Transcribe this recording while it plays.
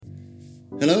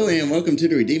Hello and welcome to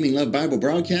the Redeeming Love Bible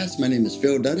broadcast. My name is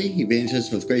Phil Duddy,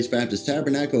 evangelist with Grace Baptist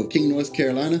Tabernacle of King, North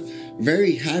Carolina.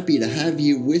 Very happy to have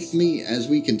you with me as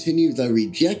we continue the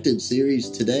Rejected series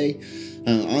today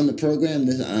on the program.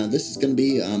 This is going to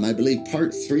be, I believe,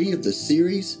 part 3 of the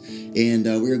series, and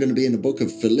we're going to be in the book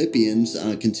of Philippians,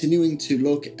 continuing to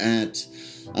look at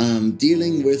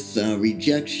dealing with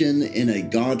rejection in a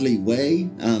godly way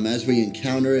as we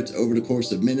encounter it over the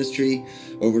course of ministry,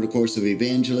 over the course of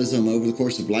evangelism, over the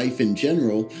course of life in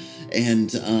general.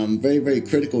 And very, very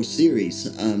critical series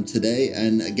today.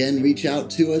 And again, reach out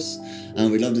to us.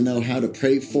 We'd love to know how to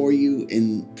pray for you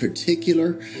in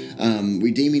particular.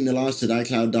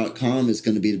 Redeemingthelost@icloud.com is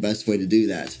going to be the best way to do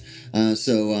that.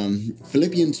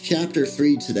 Philippians chapter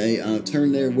 3 today.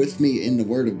 Turn there with me in the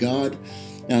Word of God.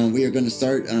 We are going to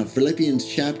start Philippians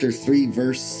chapter 3,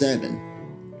 verse 7.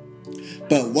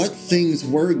 But what things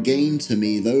were gain to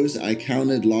me, those I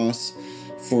counted loss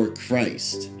for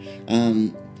Christ.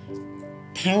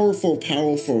 Powerful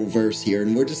verse here,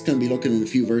 and we're just going to be looking at a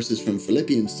few verses from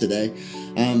Philippians today.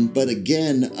 But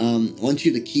again, I want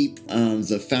you to keep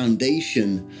the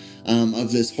foundation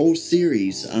of this whole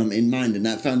series in mind, and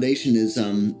that foundation is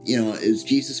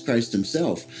Jesus Christ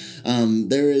Himself.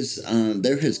 There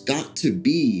has got to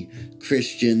be,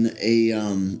 Christian,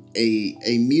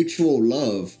 a mutual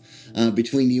love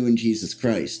between you and Jesus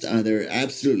Christ. There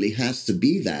absolutely has to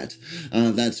be that.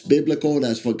 That's biblical.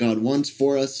 That's what God wants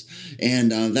for us.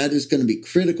 And that is going to be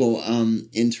critical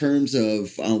in terms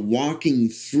of walking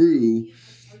through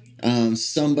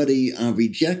somebody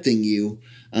rejecting you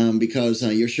because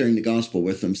you're sharing the gospel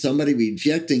with them. Somebody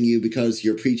rejecting you because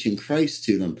you're preaching Christ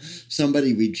to them.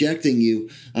 Somebody rejecting you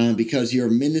because you're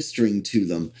ministering to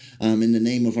them in the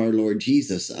name of our Lord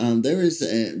Jesus. There's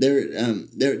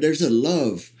a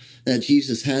love that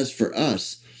Jesus has for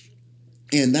us.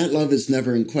 And that love is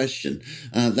never in question.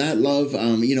 That love,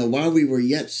 while we were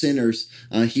yet sinners,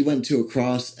 He went to a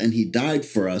cross and He died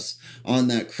for us on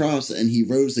that cross, and He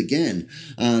rose again,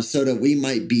 so that we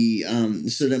might be,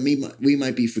 we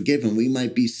might be forgiven, we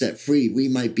might be set free, we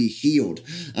might be healed,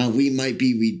 we might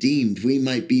be redeemed, we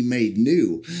might be made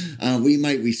new, we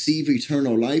might receive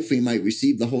eternal life, we might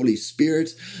receive the Holy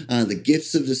Spirit, the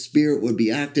gifts of the Spirit would be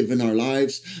active in our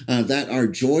lives, that our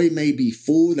joy may be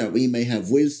full, that we may have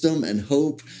wisdom and hope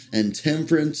and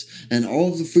temperance and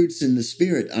all of the fruits in the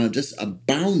Spirit just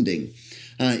abounding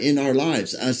in our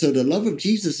lives. So the love of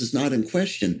Jesus is not in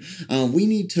question. We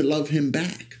need to love Him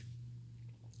back.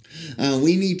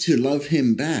 We need to love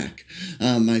Him back,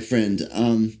 my friend.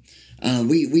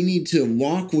 We need to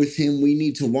walk with Him. We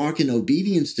need to walk in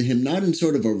obedience to Him, not in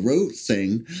sort of a rote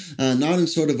thing, not in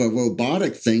sort of a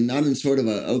robotic thing, not in sort of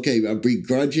a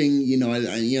begrudging,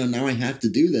 now I have to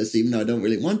do this, even though I don't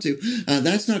really want to.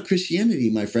 That's not Christianity,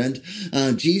 my friend.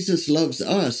 Jesus loves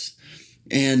us,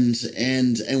 and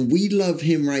we love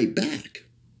Him right back.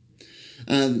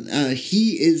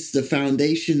 He is the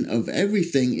foundation of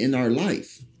everything in our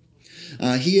life.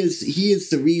 He is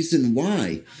the reason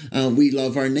why we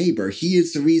love our neighbor. He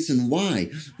is the reason why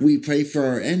we pray for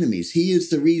our enemies. He is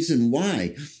the reason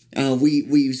why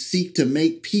we seek to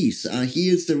make peace. He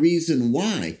is the reason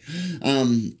why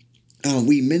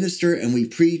we minister and we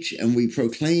preach and we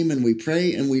proclaim and we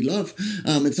pray and we love.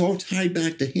 It's all tied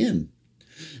back to Him.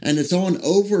 And it's all an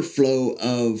overflow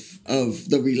of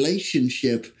the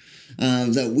relationship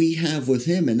that we have with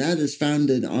Him, and that is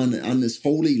founded on this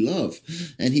holy love,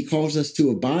 and He calls us to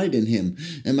abide in Him.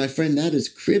 And my friend, that is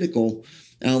critical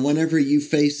whenever you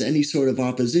face any sort of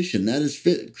opposition. That is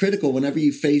critical whenever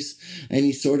you face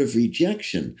any sort of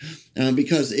rejection,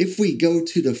 because if we go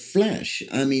to the flesh,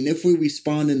 if we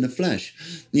respond in the flesh,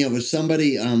 if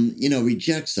somebody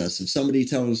rejects us, if somebody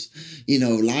tells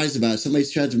lies about us, somebody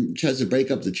tries to break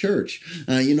up the church,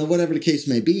 whatever the case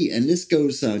may be, and this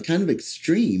goes kind of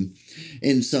extreme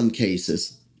in some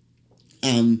cases,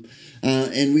 and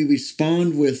we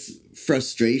respond with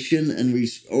frustration, and we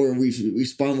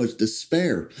respond with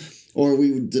despair, or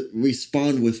we would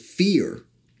respond with fear,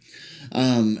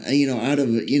 out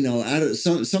of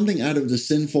something out of the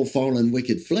sinful, fallen,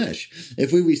 wicked flesh.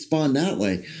 If we respond that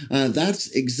way,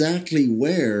 that's exactly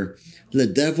where the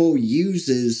devil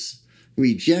uses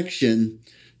rejection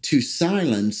to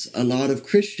silence a lot of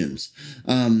Christians.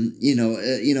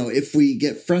 If we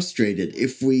get frustrated,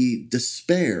 if we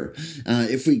despair,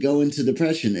 if we go into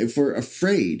depression, if we're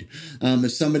afraid,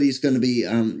 if somebody's going to be,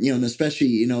 and especially,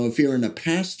 if you're in a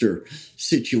pastor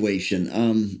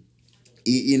situation,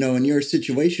 in your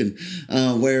situation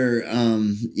where,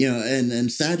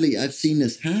 and sadly, I've seen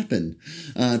this happen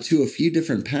to a few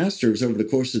different pastors over the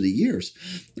course of the years.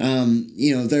 Their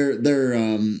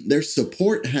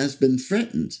support has been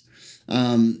threatened.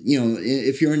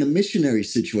 if you're in a missionary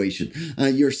situation,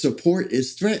 your support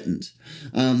is threatened.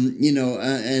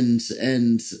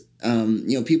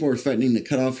 People are threatening to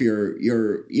cut off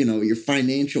your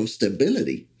financial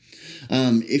stability.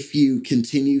 If you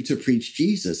continue to preach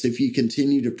Jesus, if you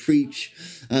continue to preach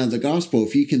the gospel,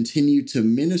 if you continue to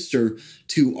minister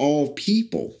to all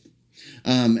people,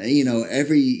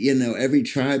 every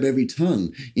tribe, every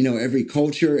tongue, every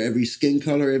culture, every skin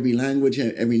color, every language,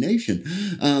 every nation,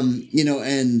 and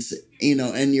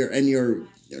your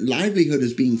livelihood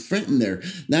is being threatened there.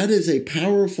 That is a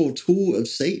powerful tool of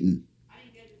Satan.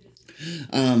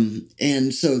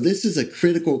 And so this is a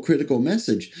critical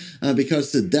message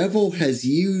because the devil has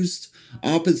used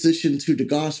opposition to the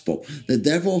gospel. The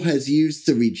devil has used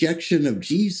the rejection of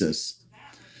Jesus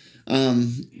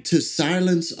to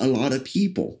silence a lot of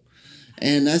people.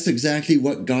 And that's exactly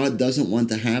what God doesn't want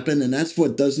to happen. And that's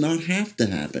what does not have to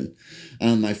happen,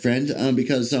 my friend,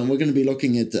 because we're going to be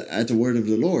looking at the word of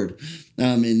the Lord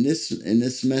in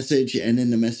this message and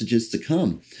in the messages to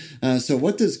come. So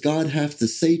what does God have to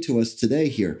say to us today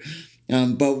here?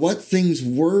 But what things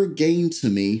were gained to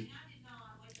me,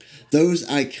 those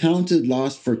I counted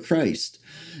lost for Christ.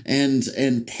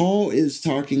 And Paul is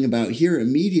talking about here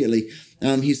immediately.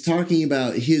 He's talking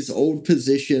about his old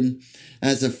position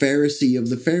as a Pharisee of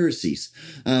the Pharisees.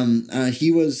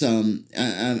 He was, sort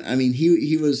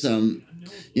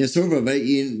of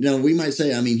we might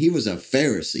say, he was a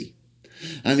Pharisee.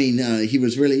 He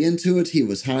was really into it. He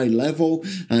was high level.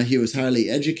 He was highly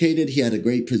educated. He had a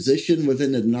great position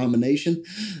within the denomination.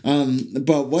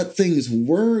 But what things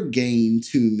were gained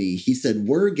to me, he said,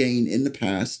 were gained in the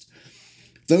past,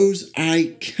 those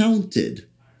I counted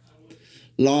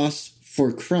lost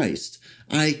for Christ.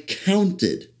 I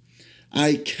counted.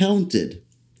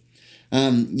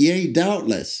 Yea,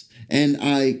 doubtless, and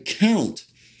I count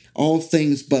all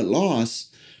things but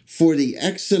loss for the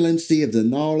excellency of the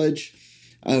knowledge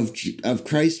of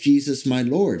Christ Jesus my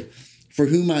Lord, for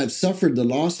whom I have suffered the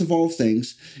loss of all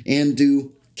things, and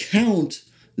do count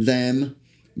them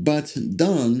but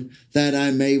dung, that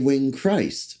I may win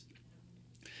Christ.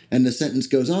 And the sentence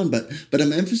goes on, but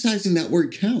I'm emphasizing that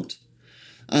word count.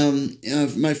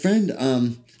 My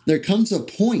friend, there comes a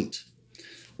point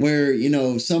where,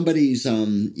 somebody's,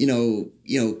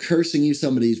 cursing you,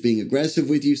 somebody's being aggressive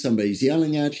with you, somebody's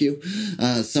yelling at you,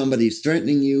 somebody's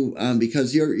threatening you,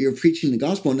 because you're preaching the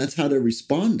gospel, and that's how they're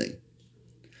responding.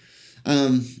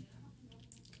 How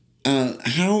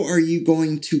are you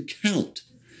going to count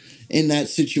in that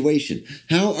situation?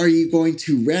 How are you going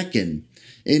to reckon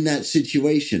in that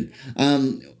situation?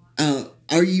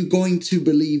 Are you going to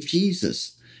believe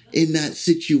Jesus in that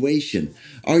situation?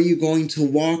 Are you going to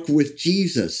walk with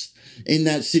Jesus in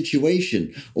that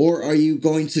situation? Or are you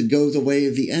going to go the way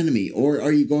of the enemy? Or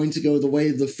are you going to go the way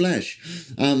of the flesh?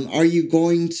 Are you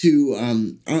going to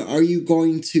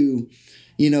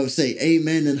say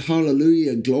amen and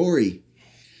hallelujah, glory?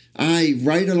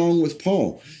 Right along with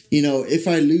Paul, if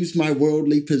I lose my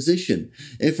worldly position,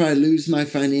 if I lose my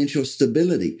financial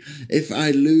stability, if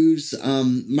I lose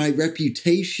my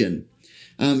reputation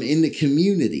in the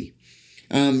community,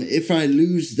 if I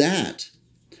lose that,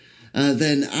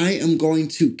 then I am going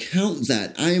to count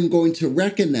that. I am going to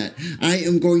reckon that. I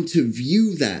am going to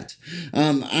view that.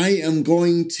 I am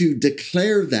going to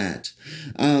declare that,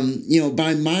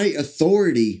 by my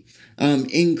authority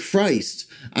in Christ.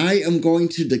 I am going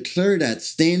to declare that,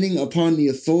 standing upon the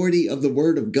authority of the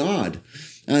Word of God,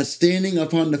 standing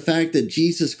upon the fact that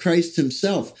Jesus Christ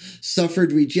himself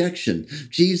suffered rejection.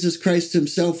 Jesus Christ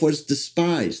himself was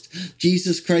despised.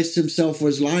 Jesus Christ himself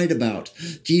was lied about.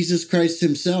 Jesus Christ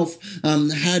himself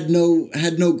had no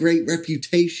great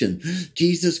reputation.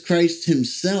 Jesus Christ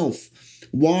himself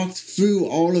walked through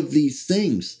all of these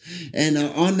things. And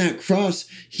on that cross,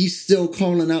 he's still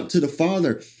calling out to the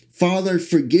Father, Father,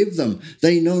 forgive them.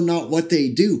 They know not what they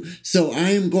do. So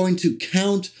I am going to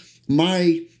count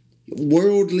my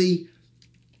worldly,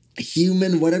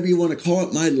 human, whatever you want to call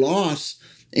it, my loss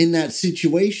in that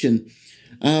situation.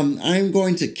 I'm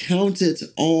going to count it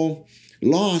all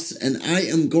loss, and I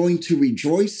am going to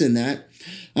rejoice in that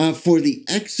for the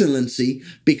excellency,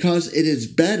 because it is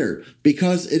better,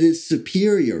 because it is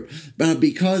superior,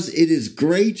 because it is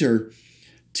greater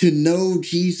to know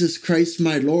Jesus Christ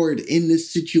my Lord in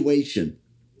this situation.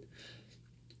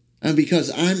 Because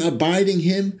I'm abiding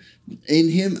in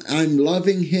him, I'm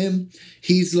loving him,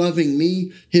 he's loving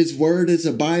me, his word is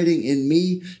abiding in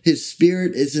me, his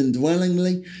spirit is indwelling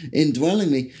me.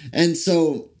 And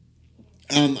so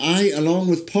I, along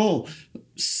with Paul,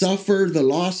 suffer the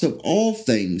loss of all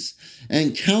things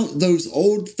and count those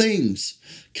old things.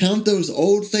 Count those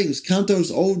old things. Count those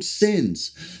old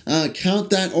sins. Count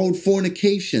that old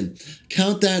fornication.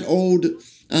 Count that old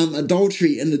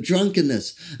adultery and the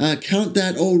drunkenness. Count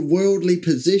that old worldly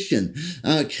position.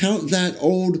 Count that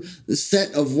old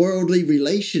set of worldly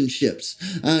relationships.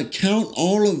 Count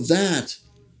all of that,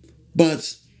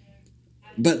 but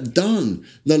dung,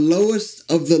 the lowest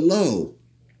of the low,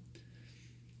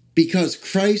 because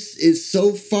Christ is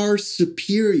so far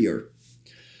superior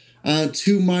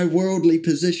to my worldly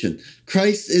position.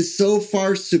 Christ is so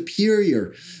far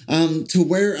superior to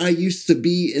where I used to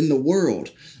be in the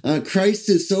world. Christ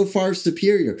is so far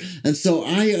superior. And so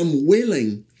I am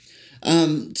willing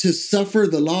to suffer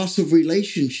the loss of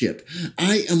relationship.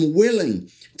 I am willing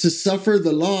to suffer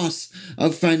the loss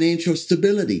of financial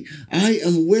stability. I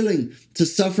am willing to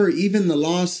suffer even the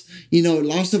loss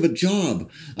of a job,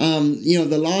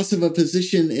 the loss of a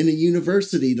position in a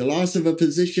university, the loss of a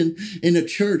position in a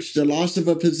church, the loss of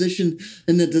a position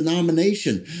in the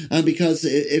denomination. Because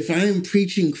if I am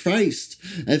preaching Christ,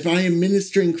 if I am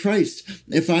ministering Christ,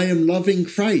 if I am loving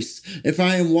Christ, if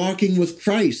I am walking with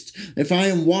Christ, if I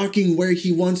am walking where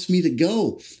he wants me to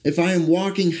go, if I am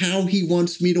walking how he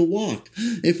wants me to walk,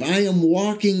 if I am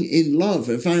walking in love,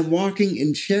 if I am walking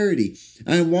in charity,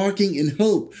 I am walking in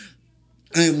hope,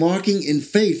 I am walking in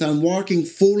faith, I'm walking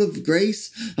full of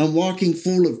grace, I'm walking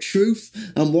full of truth,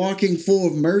 I'm walking full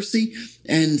of mercy,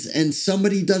 and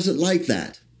somebody doesn't like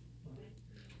that.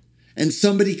 And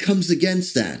somebody comes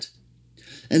against that.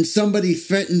 And somebody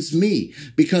threatens me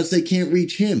because they can't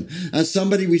reach him.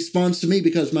 Somebody responds to me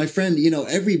because, my friend,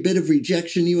 every bit of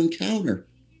rejection you encounter,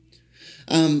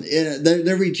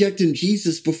 they're rejecting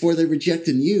Jesus before they're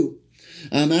rejecting you.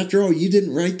 After all, you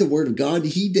didn't write the word of God.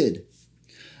 He did.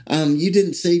 You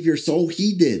didn't save your soul.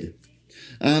 He did.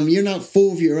 You're not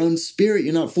full of your own spirit.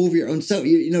 You're not full of your own self.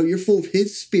 You're full of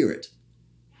his spirit.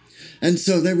 And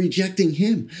so they're rejecting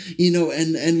him,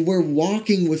 and we're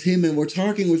walking with him and we're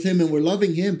talking with him and we're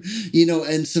loving him,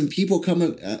 and some people come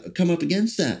up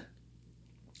against that.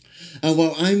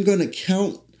 Well, I'm going to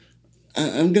count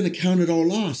it all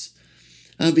loss,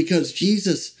 because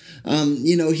Jesus,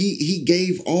 he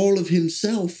gave all of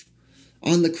himself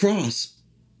on the cross.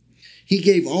 He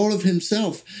gave all of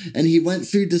himself, and he went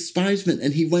through despisement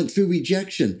and he went through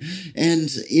rejection, and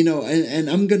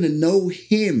I'm going to know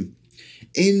him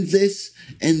in this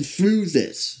and through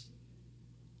this.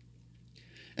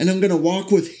 And I'm going to walk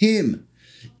with him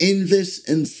in this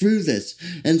and through this.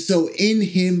 And so in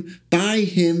him, by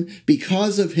him,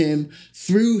 because of him,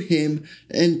 through him,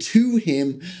 and to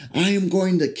him, I am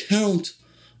going to count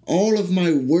all of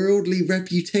my worldly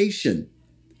reputation.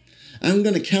 I'm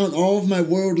going to count all of my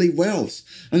worldly wealth.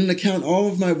 I'm going to count all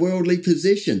of my worldly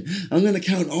position. I'm going to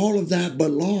count all of that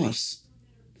but loss,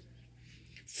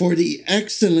 for the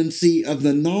excellency of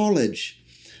the knowledge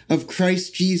of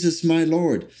Christ Jesus my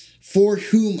Lord, for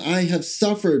whom I have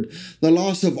suffered the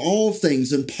loss of all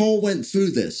things. And Paul went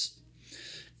through this.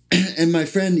 And my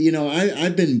friend,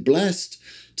 I've been blessed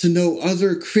to know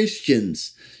other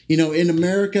Christians, in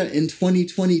America in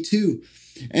 2022.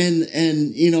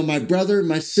 And my brother,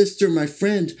 my sister, my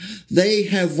friend, they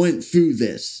have went through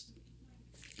this.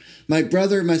 My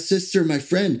brother, my sister, my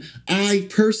friend, I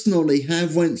personally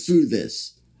have went through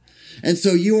this. And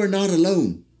so you are not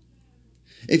alone.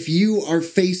 If you are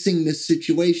facing this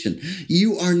situation,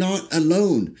 you are not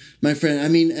alone, my friend.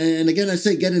 And again, I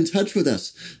say, get in touch with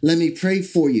us. Let me pray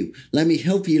for you. Let me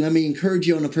help you. Let me encourage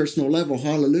you on a personal level.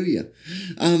 Hallelujah.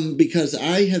 Because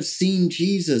I have seen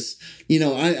Jesus.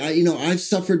 I've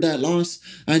suffered that loss.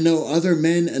 I know other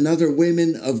men and other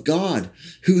women of God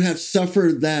who have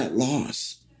suffered that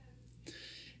loss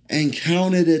and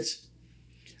counted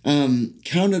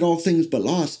all things but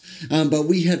loss. But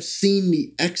we have seen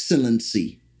the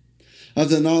excellency of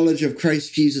the knowledge of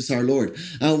Christ Jesus our Lord.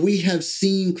 We have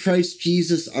seen Christ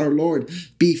Jesus our Lord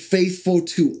be faithful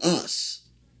to us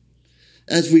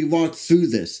as we walk through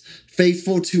this.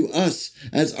 Faithful to us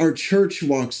as our church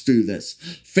walks through this.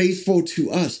 Faithful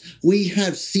to us. We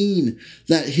have seen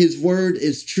that his word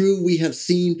is true. We have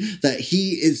seen that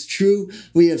he is true.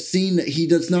 We have seen that he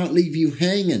does not leave you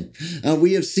hanging.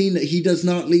 We have seen that he does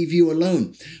not leave you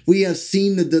alone. We have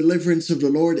seen the deliverance of the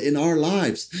Lord in our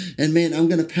lives. And man, I'm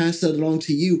going to pass that along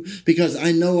to you, because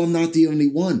I know I'm not the only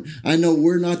one. I know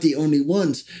we're not the only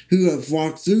ones who have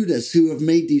walked through this, who have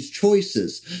made these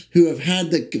choices, who have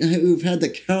had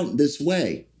to count this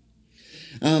way.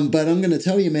 But I'm going to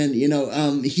tell you, man,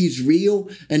 he's real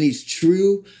and he's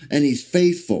true and he's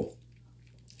faithful.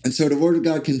 And so the word of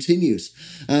God continues,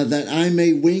 that I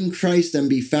may win Christ and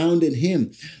be found in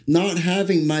him, not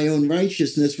having my own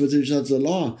righteousness which is of the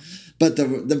law, but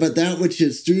that which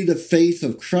is through the faith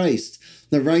of Christ,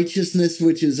 the righteousness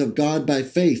which is of God by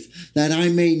faith, that I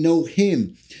may know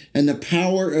him and the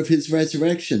power of his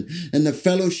resurrection and the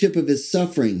fellowship of his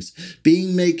sufferings,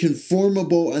 being made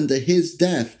conformable unto his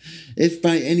death, if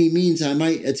by any means I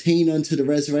might attain unto the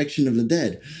resurrection of the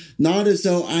dead. Not as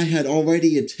though I had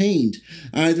already attained,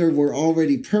 either were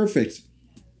already perfect,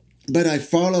 but I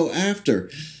follow after,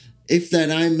 if that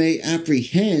I may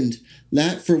apprehend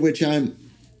that for which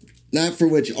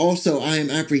also I am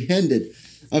apprehended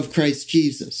of Christ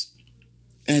Jesus.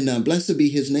 And blessed be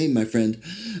his name, my friend.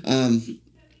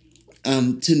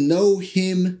 To know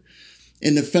him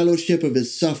in the fellowship of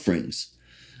his sufferings,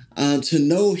 to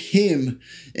know him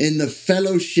in the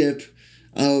fellowship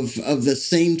of the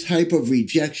same type of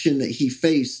rejection that he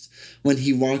faced when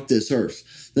he walked this earth,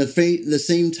 the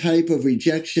same type of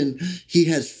rejection he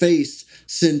has faced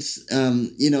since,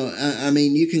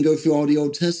 you can go through all the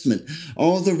Old Testament,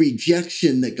 all the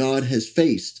rejection that God has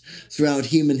faced throughout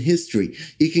human history.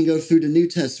 You can go through the New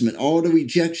Testament, all the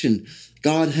rejection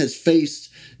God has faced,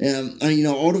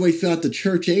 all the way throughout the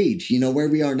church age, where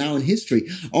we are now in history,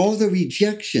 all the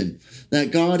rejection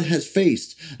that God has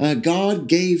faced. God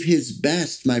gave his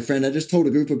best, my friend. I just told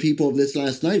a group of people of this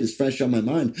last night. It's fresh on my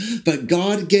mind. But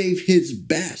God gave his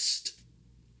best.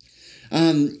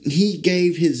 He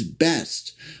gave his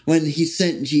best when he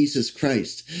sent Jesus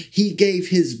Christ. He gave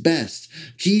his best.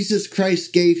 Jesus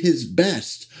Christ gave his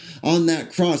best on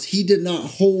that cross. He did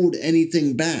not hold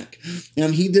anything back.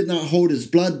 He did not hold his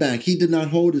blood back. He did not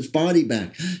hold his body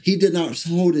back. He did not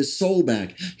hold his soul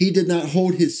back. He did not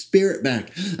hold his spirit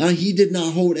back. He did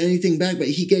not hold anything back, but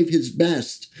he gave his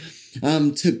best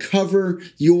to cover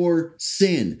your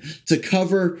sin, to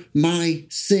cover my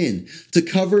sin, to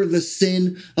cover the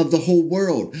sin of the whole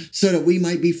world so that we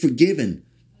might be forgiven.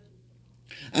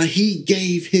 He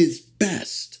gave his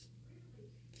best.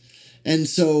 And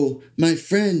so, my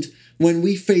friend, when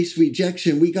we face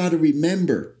rejection, we got to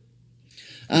remember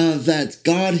that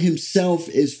God himself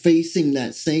is facing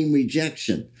that same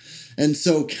rejection. And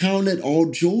so count it all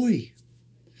joy.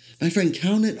 My friend,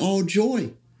 count it all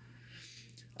joy.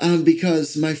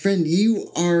 Because, my friend, you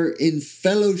are in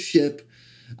fellowship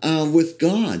with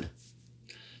God.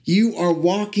 You are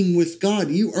walking with God.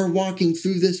 You are walking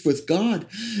through this with God.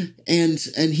 And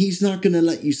he's not going to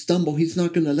let you stumble. He's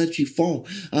not going to let you fall.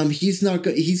 He's going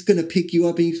to pick you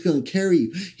up and he's going to carry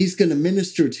you. He's going to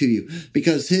minister to you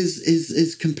because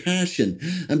his compassion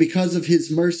and because of his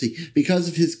mercy, because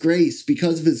of his grace,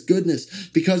 because of his goodness,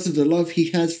 because of the love he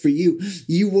has for you,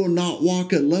 you will not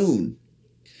walk alone.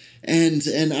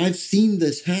 And I've seen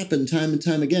this happen time and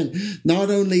time again.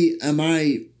 Not only am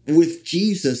I with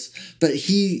Jesus, but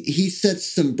he sets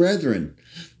some brethren.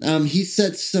 He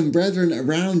sets some brethren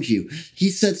around you.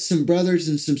 He sets some brothers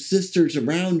and some sisters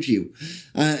around you.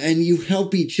 And you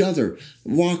help each other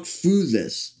walk through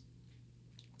this.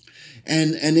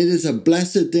 And it is a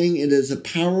blessed thing. It is a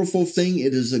powerful thing.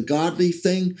 It is a godly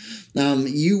thing.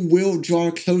 You will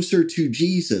draw closer to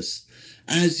Jesus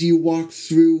as you walk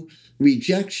through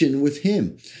rejection with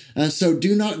him. So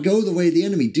do not go the way of the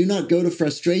enemy. Do not go to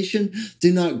frustration.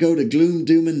 Do not go to gloom,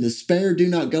 doom, and despair. Do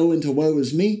not go into woe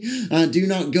is me. Do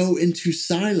not go into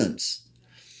silence.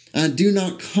 Do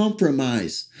not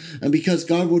compromise because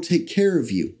God will take care of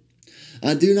you.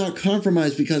 Do not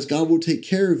compromise because God will take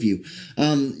care of you.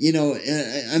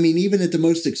 Even at the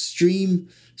most extreme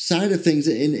side of things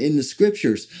in the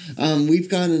scriptures, we've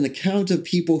got an account of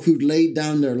people who laid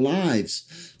down their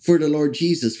lives for the Lord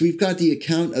Jesus. We've got the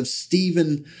account of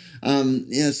Stephen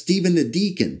the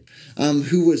deacon,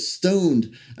 who was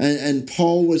stoned, and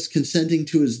Paul was consenting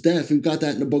to his death. We've got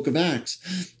that in the book of Acts.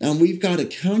 We've got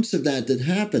accounts of that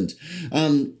happened.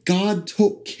 God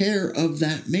took care of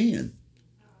that man.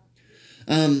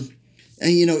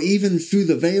 Even through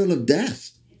the veil of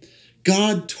death,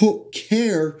 God took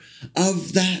care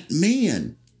of that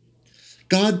man.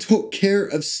 God took care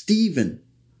of Stephen,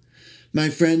 my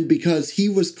friend, because he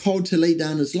was called to lay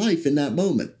down his life in that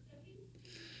moment.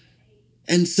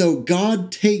 And so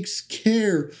God takes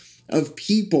care of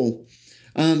people,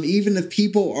 even if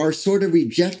people are sort of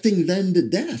rejecting them to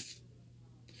death.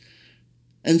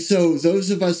 And so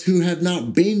those of us who have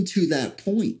not been to that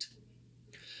point,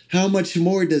 how much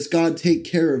more does God take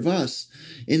care of us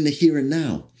in the here and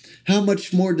now? how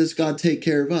much more does God take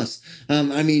care of us?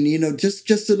 I mean,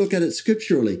 just to look at it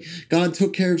scripturally, God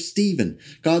took care of Stephen.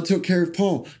 God took care of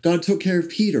Paul. God took care of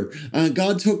Peter.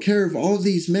 God took care of all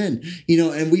these men,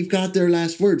 and we've got their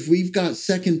last words. We've got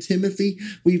 2 Timothy.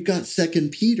 We've got 2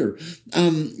 Peter,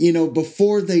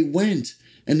 before they went.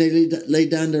 And they laid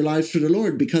down their lives for the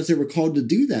Lord because they were called to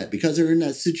do that, because they were in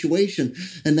that situation.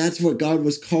 And that's what God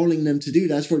was calling them to do.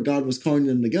 That's where God was calling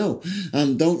them to go.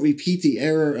 Don't repeat the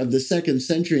error of the 2nd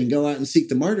century and go out and seek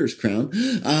the martyr's crown.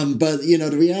 But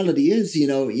the reality is,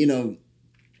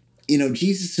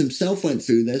 Jesus himself went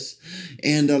through this,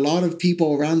 and a lot of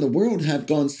people around the world have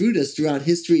gone through this throughout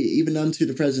history, even unto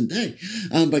the present day.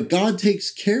 But God takes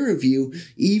care of you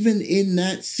even in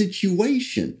that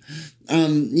situation.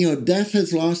 Death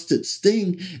has lost its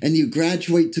sting, and you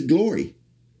graduate to glory.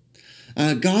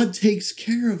 God takes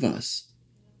care of us.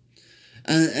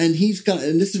 And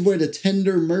this is where the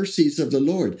tender mercies of the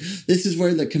Lord, this is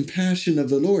where the compassion of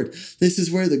the Lord, this is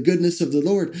where the goodness of the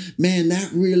Lord, man,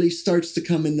 that really starts to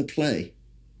come into play.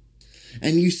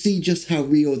 And you see just how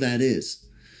real that is.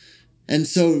 And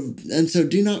so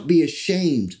do not be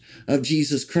ashamed of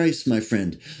Jesus Christ, my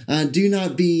friend. Do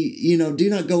not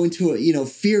go into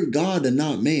fear God and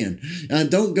not man.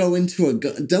 Don't go into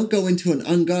an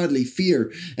ungodly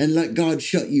fear and let God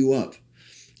shut you up.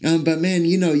 But man,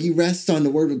 you rest on the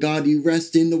word of God. You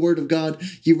rest in the word of God.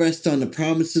 You rest on the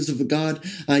promises of God.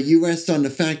 You rest on the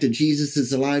fact that Jesus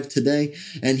is alive today,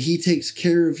 and he takes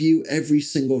care of you every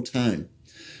single time,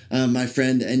 my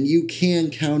friend. And you can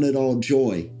count it all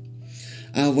joy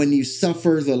when you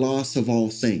suffer the loss of all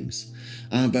things.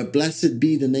 But blessed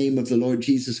be the name of the Lord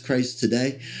Jesus Christ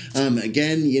today.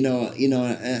 Again,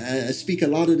 I speak a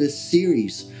lot of this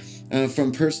series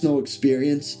from personal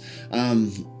experience.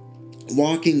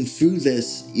 Walking through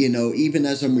this, even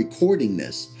as I'm recording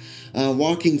this,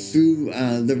 walking through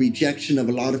the rejection of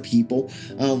a lot of people,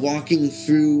 walking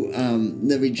through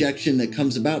the rejection that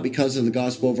comes about because of the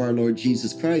gospel of our Lord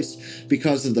Jesus Christ,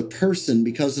 because of the person,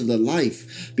 because of the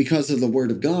life, because of the word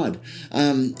of God.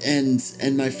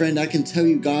 And my friend, I can tell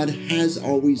you, God has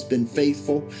always been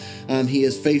faithful. He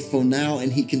is faithful now,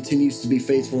 and he continues to be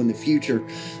faithful in the future.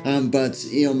 But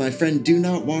my friend, do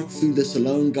not walk through this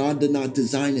alone. God did not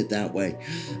design it that way.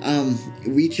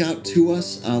 Reach out to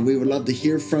us. We would love to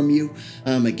hear from you.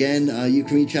 Again, you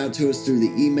can reach out to us through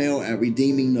the email at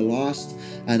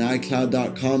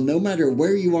redeemingthelost@icloud.com. No matter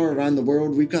where you are around the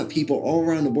world, we've got people all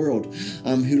around the world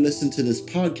who listen to this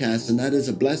podcast, and that is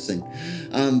a blessing.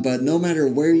 But no matter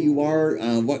where you are,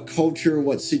 what culture,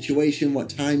 what situation, what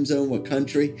time zone, what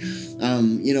country,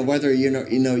 whether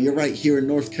you're right here in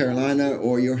North Carolina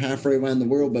or you're halfway around the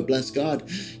world, but bless God,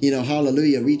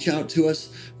 hallelujah. Reach out to us,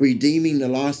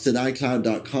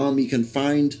 redeemingthelost@icloud.com. You can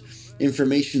find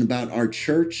information about our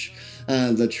church,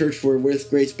 the church we're with,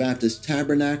 Grace Baptist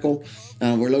Tabernacle.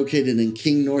 We're located in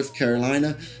King, North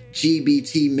Carolina.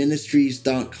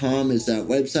 gbtministries.com is that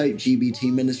website,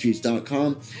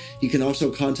 gbtministries.com. You can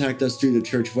also contact us through the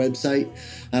church website.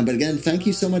 But again, thank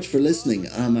you so much for listening.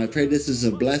 I pray this is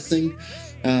a blessing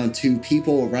to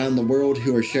people around the world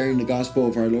who are sharing the gospel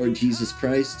of our Lord Jesus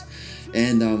Christ.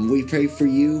 And we pray for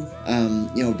you,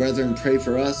 brethren, pray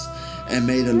for us. And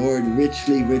may the Lord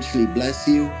richly, richly bless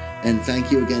you. And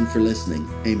thank you again for listening.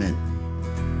 Amen.